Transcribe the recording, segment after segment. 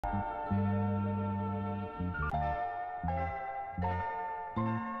Good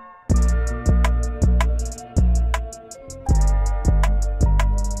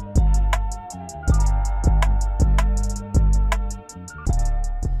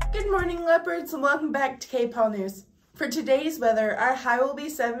morning, Leopards, and welcome back to KPAW News. For today's weather, our high will be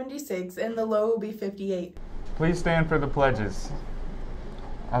 76 and the low will be 58. Please stand for the pledges.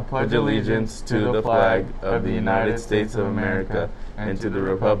 I pledge allegiance to the flag of the United States of America and to the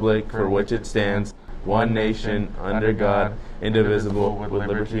republic for which it stands, one nation, under God, indivisible, with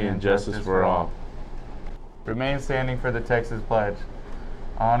liberty and justice for all. Remain standing for the Texas pledge.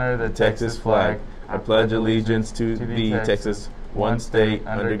 Honor the Texas flag. I pledge allegiance to thee, Texas, one state,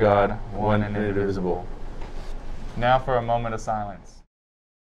 under God, one and indivisible. Now for a moment of silence.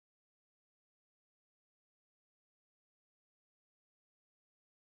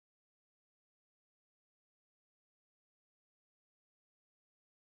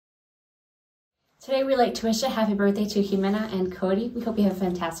 Today we'd like to wish a happy birthday to Jimena and Cody. We hope you have a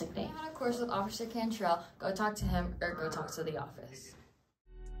fantastic day. On a course with Officer Cantrell, go talk to him or go talk to the office.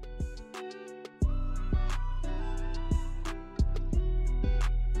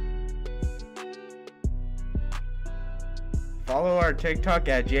 Follow our TikTok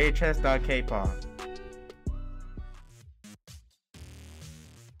at jhs.kpaw.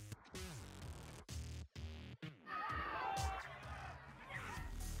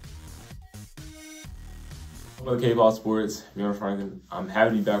 Hello, KPAW Sports. Franklin. I'm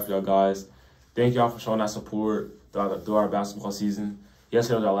happy to be back for y'all guys. Thank y'all for showing that support through our basketball season.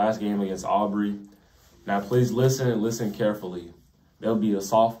 Yesterday was our last game against Aubrey. Now, please listen carefully. There'll be a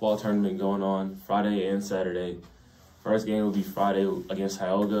softball tournament going on Friday and Saturday. First game will be Friday against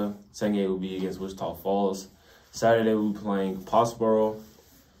Tioga. Second game will be against Wichita Falls. Saturday we'll be playing Pottsboro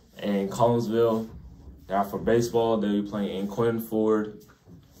and Collinsville. Now for baseball, they'll be playing in Quinn Ford.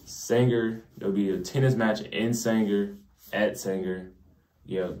 Sanger, there'll be a tennis match in Sanger, at Sanger.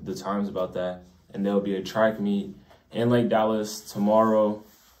 Yeah, the time's about that. And there'll be a track meet in Lake Dallas tomorrow.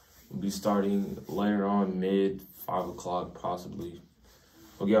 We'll be starting later on, mid 5 o'clock possibly.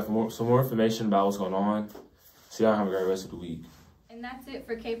 We'll get some more information about what's going on. See y'all have a great rest of the week. And that's it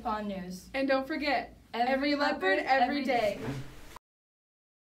for KPAW News. And don't forget, every leopard, every day.